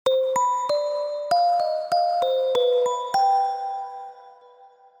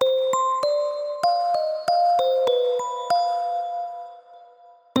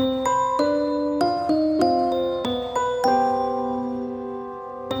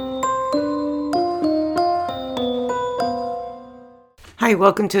Hi,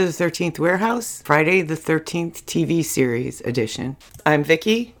 welcome to the 13th Warehouse, Friday the 13th TV series edition. I'm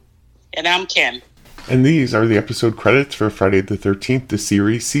Vicky. And I'm Kim. And these are the episode credits for Friday the 13th, the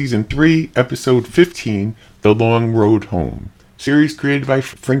series, Season 3, Episode 15, The Long Road Home. Series created by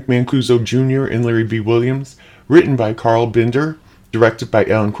Frank Mancuso Jr. and Larry B. Williams, written by Carl Binder, directed by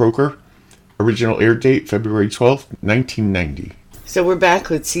Alan Croker. Original air date, February 12th, 1990. So we're back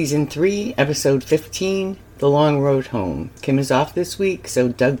with Season 3, Episode 15, The Long Road Home. Kim is off this week, so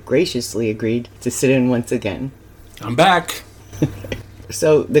Doug graciously agreed to sit in once again. I'm back.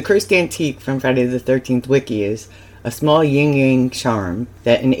 So the cursed antique from Friday the 13th wiki is a small yin-yang charm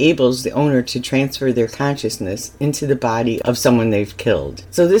that enables the owner to transfer their consciousness into the body of someone they've killed.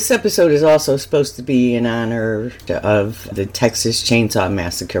 So this episode is also supposed to be in honor of the Texas Chainsaw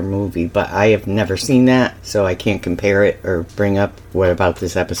Massacre movie, but I have never seen that, so I can't compare it or bring up what about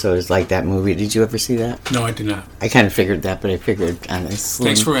this episode is like that movie. Did you ever see that? No, I did not. I kind of figured that, but I figured on this.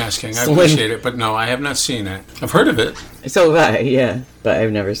 Thanks for asking. I appreciate it, but no, I have not seen it. I've heard of it. So have I, yeah, but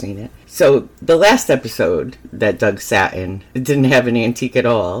I've never seen it. So the last episode that Doug sat in, it didn't have an antique at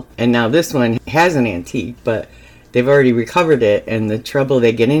all. And now this one has an antique, but they've already recovered it. And the trouble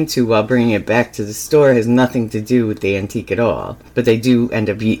they get into while bringing it back to the store has nothing to do with the antique at all. But they do end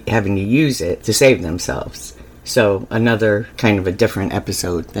up having to use it to save themselves. So another kind of a different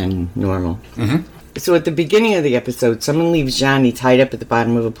episode than normal. Mm-hmm. So at the beginning of the episode, someone leaves Johnny tied up at the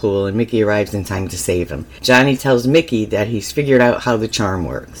bottom of a pool, and Mickey arrives in time to save him. Johnny tells Mickey that he's figured out how the charm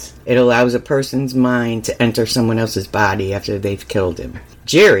works. It allows a person's mind to enter someone else's body after they've killed him.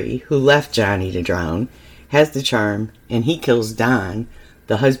 Jerry, who left Johnny to drown, has the charm, and he kills Don,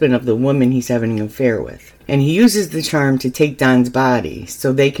 the husband of the woman he's having an affair with. And he uses the charm to take Don's body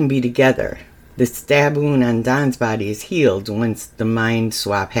so they can be together. The stab wound on Don's body is healed once the mind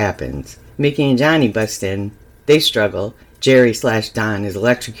swap happens. Mickey and Johnny bust in. They struggle. Jerry/Don is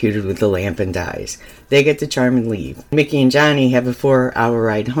electrocuted with the lamp and dies. They get the charm and leave. Mickey and Johnny have a 4-hour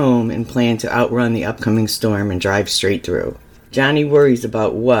ride home and plan to outrun the upcoming storm and drive straight through. Johnny worries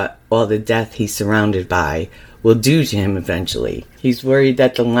about what all the death he's surrounded by will do to him eventually. He's worried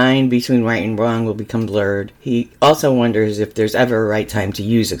that the line between right and wrong will become blurred. He also wonders if there's ever a right time to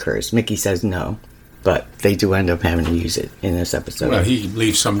use a curse. Mickey says no. But they do end up having to use it in this episode. Well, he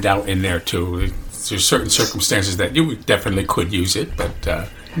leaves some doubt in there, too. There's certain circumstances that you definitely could use it, but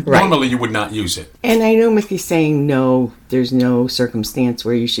normally you would not use it. And I know Mickey's saying no, there's no circumstance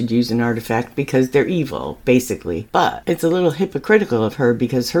where you should use an artifact because they're evil, basically. But it's a little hypocritical of her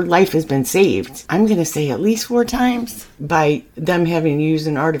because her life has been saved, I'm going to say at least 4 times, by them having used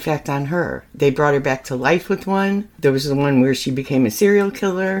an artifact on her. They brought her back to life with one. There was the one where she became a serial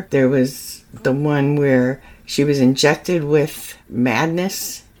killer. There was the one where she was injected with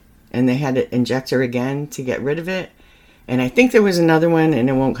madness and they had to inject her again to get rid of it. And I think there was another one, and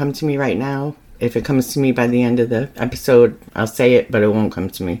it won't come to me right now. If it comes to me by the end of the episode, I'll say it, but it won't come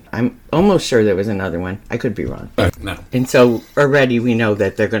to me. I'm almost sure there was another one. I could be wrong. No. And so already we know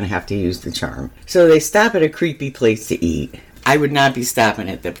that they're going to have to use the charm. So they stop at a creepy place to eat. I would not be stopping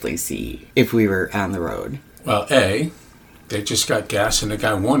at that place to eat if we were on the road. Well, they just got gas, and the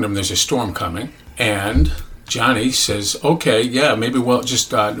guy warned them there's a storm coming. And Johnny says, okay, yeah, maybe we'll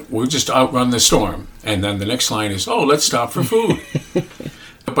just outrun the storm. And then the next line is, oh, let's stop for food.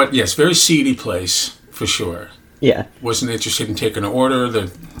 But yes, very seedy place, for sure. Yeah. Wasn't interested in taking an order.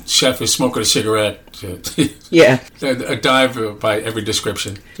 The chef is smoking a cigarette. Yeah. A dive by every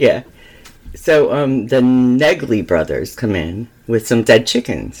description. Yeah. So the Negley brothers come in with some dead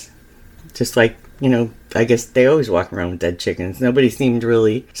chickens. Just like, I guess they always walk around with dead chickens. Nobody seemed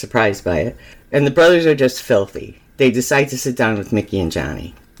really surprised by it. And the brothers are just filthy. They decide to sit down with Mickey and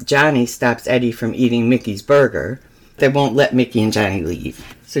Johnny. Johnny stops Eddie from eating Mickey's burger. They won't let Mickey and Johnny leave.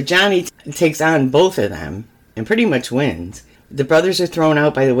 So Johnny takes on both of them and pretty much wins. The brothers are thrown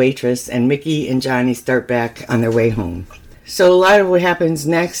out by the waitress, and Mickey and Johnny start back on their way home. So a lot of what happens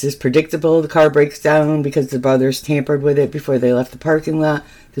next is predictable. The car breaks down because the brothers tampered with it before they left the parking lot.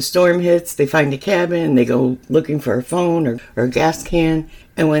 The storm hits, they find a cabin, they go looking for a phone or a gas can.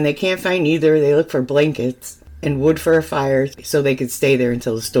 And when they can't find either, they look for blankets and wood for a fire so they could stay there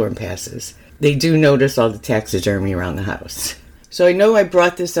until the storm passes. They do notice all the taxidermy around the house. So I know I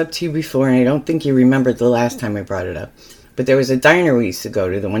brought this up to you before, and I don't think you remembered the last time I brought it up. But there was a diner we used to go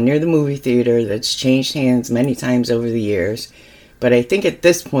to, the one near the movie theater, that's changed hands many times over the years. But I think at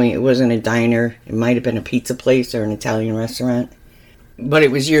this point it wasn't a diner. It might have been a pizza place or an Italian restaurant. But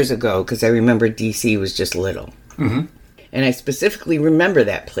it was years ago, because I remember DC was just little. Mm-hmm. And I specifically remember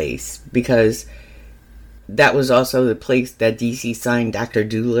that place because that was also the place that DC signed Dr.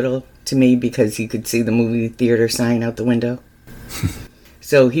 Dolittle to me, because he could see the movie theater sign out the window.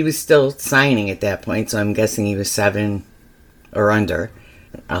 So he was still signing at that point, so I'm guessing he was 7 or under.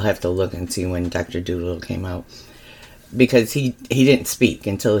 I'll have to look and see when Dr. Dolittle came out. Because he didn't speak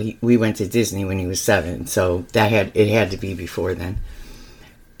until we went to Disney when he was 7, so it had to be before then.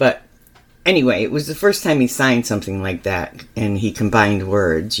 But anyway, it was the first time he signed something like that, and he combined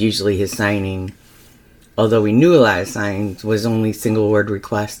words. Usually his signing, although we knew a lot of signs, was only single word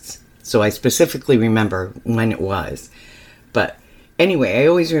requests. So I specifically remember when it was. But anyway, I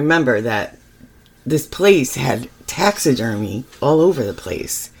always remember that this place had taxidermy all over the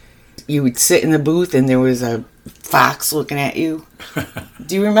place. You would sit in the booth and there was a fox looking at you.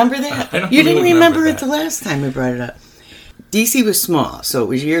 Do you remember that? You didn't remember it the last time we brought it up. DC was small, so it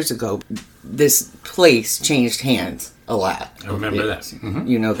was years ago. This place changed hands a lot. I remember that. Mm-hmm.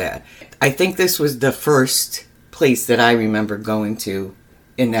 You know that. I think this was the first place that I remember going to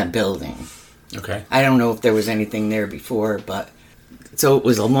in that building. Okay. I don't know if there was anything there before, but so it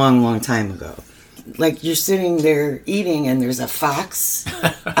was a long, long time ago. Like you're sitting there eating and there's a fox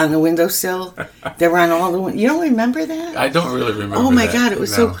on the windowsill. They were on all the You don't remember that? I don't really remember. Oh my that. God, it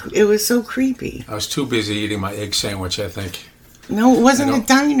was so creepy. I was too busy eating my egg sandwich, I think. No, it wasn't a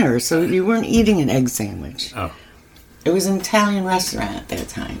diner, so you weren't eating an egg sandwich. Oh. It was an Italian restaurant at that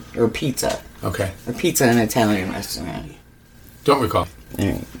time, or pizza. Okay. Or pizza in an Italian restaurant. Don't recall. All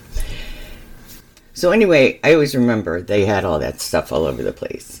right. So anyway, I always remember they had all that stuff all over the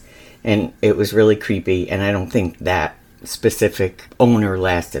place. And it was really creepy, and I don't think that specific owner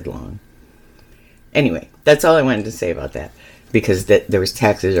lasted long. Anyway, that's all I wanted to say about that. Because there was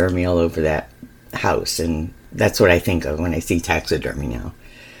taxidermy all over that house, and that's what I think of when I see taxidermy now.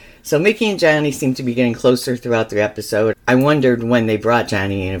 So Mickey and Johnny seem to be getting closer throughout the episode. I wondered when they brought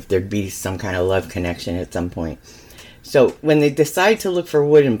Johnny in if there'd be some kind of love connection at some point. So when they decide to look for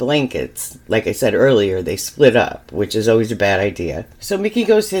wood and blankets, like I said earlier, they split up, which is always a bad idea. So Mickey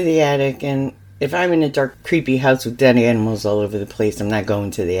goes to the attic, and if I'm in a dark, creepy house with dead animals all over the place, I'm not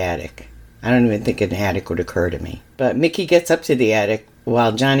going to the attic. I don't even think an attic would occur to me. But Mickey gets up to the attic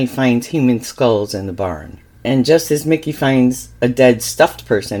while Johnny finds human skulls in the barn. And just as Mickey finds a dead stuffed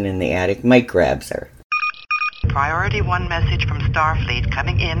person in the attic, Mike grabs her. Priority 1 message from Starfleet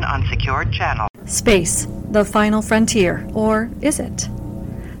coming in on secured channel. Space, the final frontier, or is it?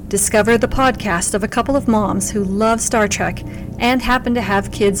 Discover the podcast of a couple of moms who love Star Trek and happen to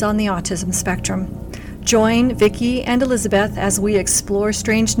have kids on the autism spectrum. Join Vicky and Elizabeth as we explore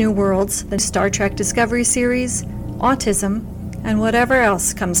strange new worlds, the Star Trek Discovery series, autism, and whatever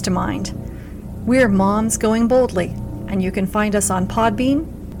else comes to mind. We're Moms Going Boldly, and you can find us on Podbean,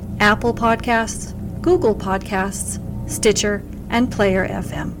 Apple Podcasts, Google Podcasts, Stitcher, and Player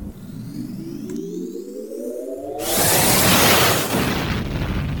FM.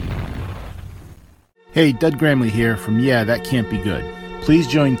 Hey, Dud Gramley here from Yeah, That Can't Be Good. Please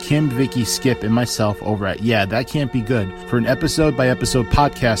join Kim, Vicky, Skip, and myself over at Yeah, That Can't Be Good for an episode-by-episode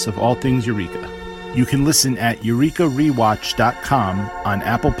podcast of all things Eureka. You can listen at eurekarewatch.com on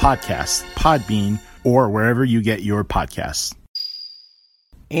Apple Podcasts, Podbean, or wherever you get your podcasts.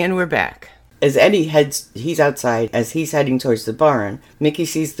 And we're back. As Eddie he's outside. As he's heading towards the barn, Mickey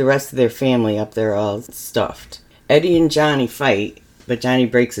sees the rest of their family up there all stuffed. Eddie and Johnny fight, but Johnny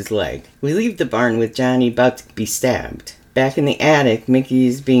breaks his leg. We leave the barn with Johnny about to be stabbed. Back in the attic, Mickey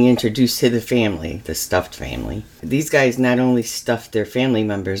is being introduced to the family, the stuffed family. These guys not only stuffed their family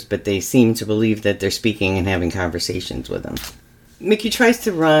members, but they seem to believe that they're speaking and having conversations with them. Mickey tries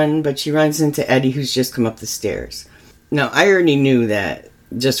to run, but she runs into Eddie, who's just come up the stairs. Now, I already knew that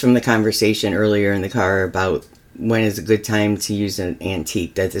just from the conversation earlier in the car about when is a good time to use an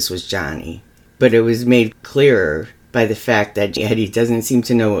antique, that this was Johnny. But it was made clearer by the fact that Eddie doesn't seem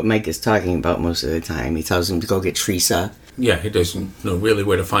to know what Mike is talking about most of the time. He tells him to go get Teresa. Yeah, he doesn't know really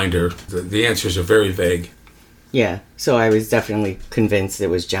where to find her. The answers are very vague. Yeah, so I was definitely convinced it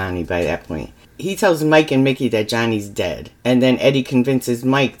was Johnny by that point. He tells Mike and Mickey that Johnny's dead, and then Eddie convinces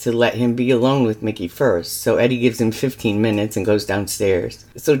Mike to let him be alone with Mickey first, so Eddie gives him 15 minutes and goes downstairs.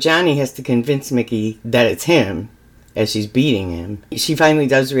 So Johnny has to convince Mickey that it's him, as she's beating him. She finally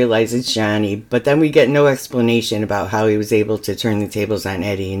does realize it's Johnny, but then we get no explanation about how he was able to turn the tables on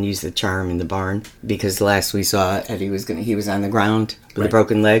Eddie and use the charm in the barn, because last we saw Eddie he was on the ground with a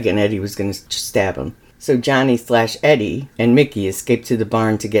broken leg, and Eddie was going to stab him. So Johnny/Eddie and Mickey escape to the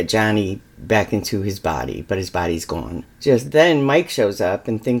barn to get Johnny back into his body, but his body's gone. Just then, Mike shows up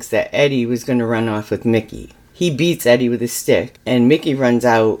and thinks that Eddie was going to run off with Mickey. He beats Eddie with a stick, and Mickey runs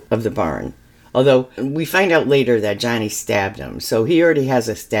out of the barn. Although, we find out later that Johnny stabbed him, so he already has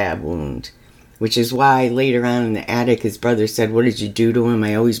a stab wound. Which is why later on in the attic, his brother said, "What did you do to him?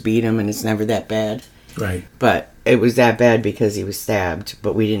 I always beat him, and it's never that bad." Right. But it was that bad because he was stabbed,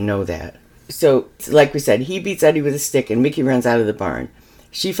 but we didn't know that. So, like we said, he beats Eddie with a stick and Mickey runs out of the barn.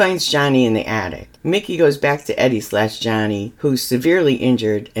 She finds Johnny in the attic. Mickey goes back to Eddie/Johnny, who's severely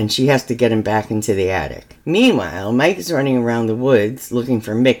injured, and she has to get him back into the attic. Meanwhile, Mike is running around the woods looking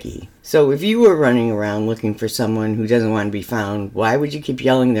for Mickey. So if you were running around looking for someone who doesn't want to be found, why would you keep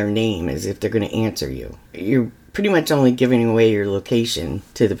yelling their name as if they're going to answer you? You're pretty much only giving away your location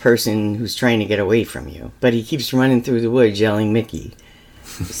to the person who's trying to get away from you. But he keeps running through the woods yelling Mickey.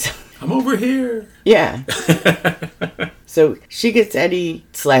 So, I'm over here. yeah. So she gets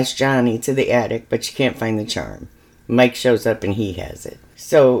Eddie/Johnny to the attic, but she can't find the charm. Mike shows up and he has it.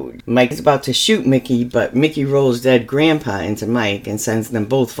 So Mike is about to shoot Mickey, but Mickey rolls dead Grandpa into Mike and sends them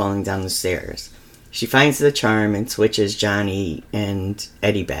both falling down the stairs. She finds the charm and switches Johnny and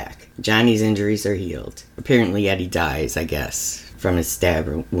Eddie back. Johnny's injuries are healed. Apparently Eddie dies, I guess, from his stab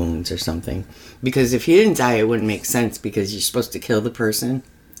wounds or something. Because if he didn't die, it wouldn't make sense because you're supposed to kill the person.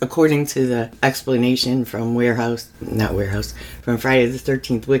 According to the explanation from from Friday the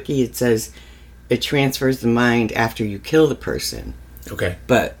 13th Wiki, it says it transfers the mind after you kill the person. Okay.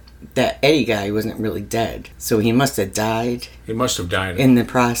 But that Eddie guy wasn't really dead. So he must have died. He must have died. In the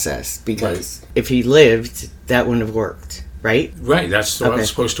process. Because if he lived, that wouldn't have worked. Right? Right. That's the way it's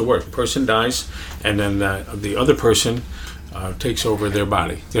supposed to work. The person dies, and then the other person takes over their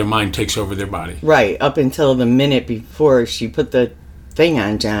body. Their mind takes over their body. Right. Up until the minute before she put the thing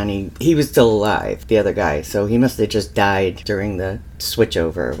on Johnny, he was still alive, the other guy. So he must have just died during the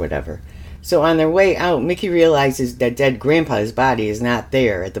switchover or whatever. So on their way out, Mickey realizes that dead Grandpa's body is not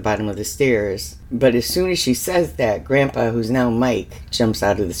there at the bottom of the stairs. But as soon as she says that, Grandpa, who's now Mike, jumps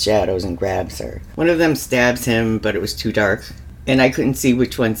out of the shadows and grabs her. One of them stabs him, but it was too dark. And I couldn't see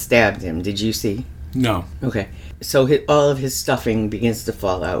which one stabbed him. Did you see? No. Okay. So all of his stuffing begins to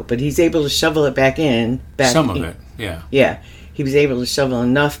fall out. But he's able to shovel it back in. Some of it, yeah. Yeah. He was able to shovel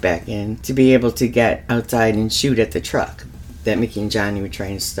enough back in to be able to get outside and shoot at the truck that Mickey and Johnny were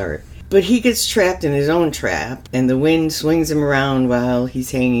trying to start. But he gets trapped in his own trap, and the wind swings him around while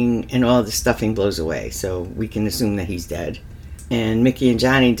he's hanging, and all the stuffing blows away, so we can assume that he's dead. And Mickey and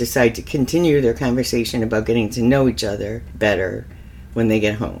Johnny decide to continue their conversation about getting to know each other better when they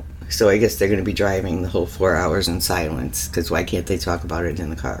get home. So I guess they're going to be driving the whole 4 hours in silence, because why can't they talk about it in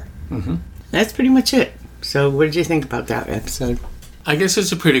the car? Mm-hmm. That's pretty much it. So what did you think about that episode? I guess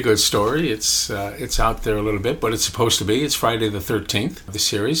it's a pretty good story. It's out there a little bit, but it's supposed to be. It's Friday the 13th, the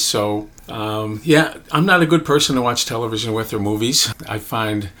series. So, I'm not a good person to watch television with or movies. I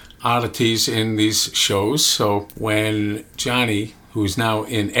find oddities in these shows. So when Johnny, who's now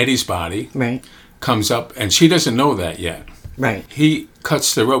in Eddie's body, right, comes up, and she doesn't know that yet. Right. He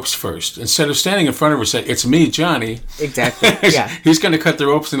cuts the ropes first. Instead of standing in front of her and saying, "It's me, Johnny." Exactly, yeah. He's going to cut the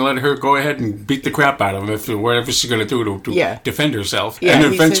ropes and let her go ahead and beat the crap out of him, whatever she's going to do to defend herself. Yeah,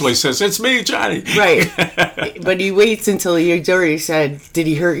 and eventually says, "It's me, Johnny." Right. But he waits until he's already said, "Did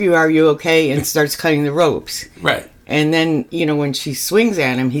he hurt you? Are you okay?" and starts cutting the ropes. Right. And then, when she swings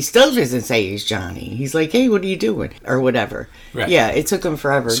at him, he still doesn't say he's Johnny. He's like, "Hey, what are you doing?" Or whatever. Right. Yeah, it took him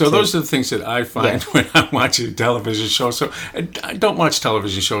forever. So those are the things that I find when I'm watching television shows. So I don't watch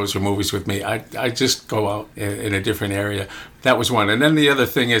television shows or movies with me. I just go out in a different area. That was one. And then the other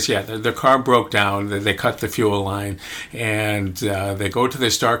thing is, the car broke down. They cut the fuel line. And they go to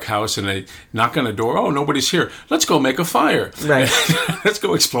this dark house and they knock on the door. "Oh, nobody's here. Let's go make a fire." Right. Let's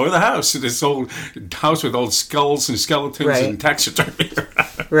go explore the house. This old house with old skulls and skeletons and taxidermy.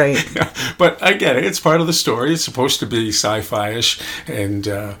 Right. But I get it. It's part of the story. It's supposed to be sci-fi-ish and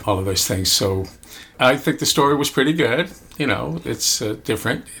all of those things. So I think the story was pretty good. It's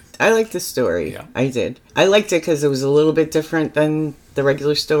different. I liked the story. Yeah. I did. I liked it because it was a little bit different than the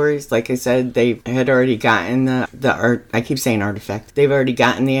regular stories. Like I said, they had already gotten the art. I keep saying artifact. They've already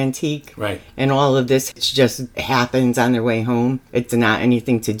gotten the antique. Right. And all of this just happens on their way home. It's not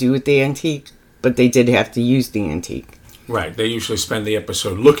anything to do with the antique, but they did have to use the antique. Right. They usually spend the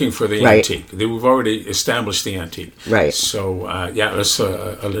episode looking for the antique. We've already established the antique. Right. So, it's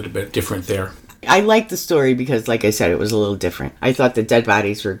a little bit different there. I liked the story because, like I said, it was a little different. I thought the dead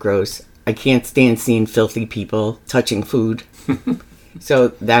bodies were gross. I can't stand seeing filthy people touching food. So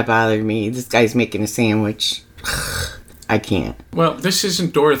that bothered me. This guy's making a sandwich. I can't. Well, this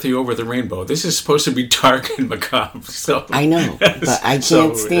isn't Dorothy Over the Rainbow. This is supposed to be dark and macabre. So I know, but I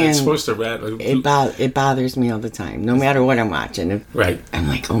can't stand. It's supposed to rattle. It bothers me all the time, no matter what I'm watching. Right. I'm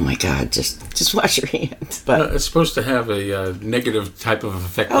like, oh my God, just wash your hands. But it's supposed to have a negative type of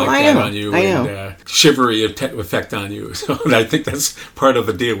effect on you, and shivery effect on you. So I think that's part of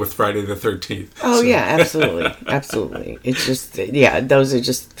the deal with Friday the 13th. Oh, yeah, absolutely. Absolutely. It's just, those are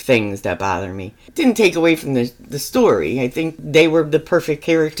just things that bother me. It didn't take away from the story. I think they were the perfect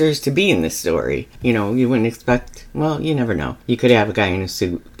characters to be in this story. You know, you wouldn't expect, well, you never know. You could have a guy in a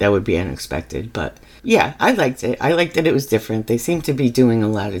suit. That would be unexpected. But yeah, I liked it. I liked that it was different. They seem to be doing a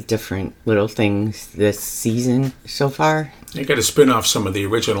lot of different little things this season so far. They got to spin off some of the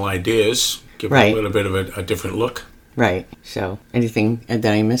original ideas, give it a little bit of a different look. Right. So, anything that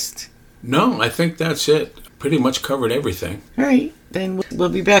I missed? No, I think that's it. Pretty much covered everything. All right. Then we'll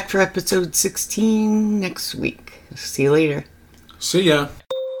be back for episode 16 next week. See you later. See ya.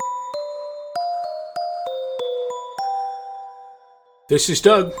 This is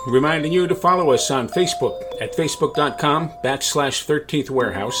Doug, reminding you to follow us on Facebook at facebook.com/13th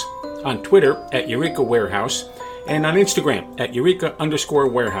Warehouse, on Twitter at Eureka Warehouse, and on Instagram at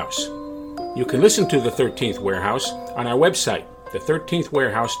Eureka_Warehouse. You can listen to the 13th Warehouse on our website,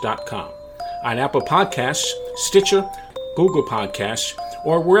 the13thwarehouse.com, on Apple Podcasts, Stitcher, Google Podcasts,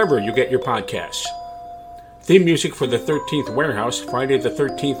 or wherever you get your podcasts. Theme music for the 13th Warehouse, Friday the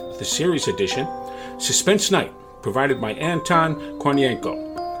 13th, the Series Edition, Suspense Night, provided by Anton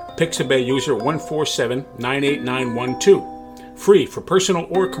Kornienko. Pixabay user 147-98912. Free for personal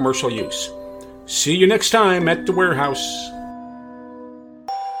or commercial use. See you next time at the warehouse.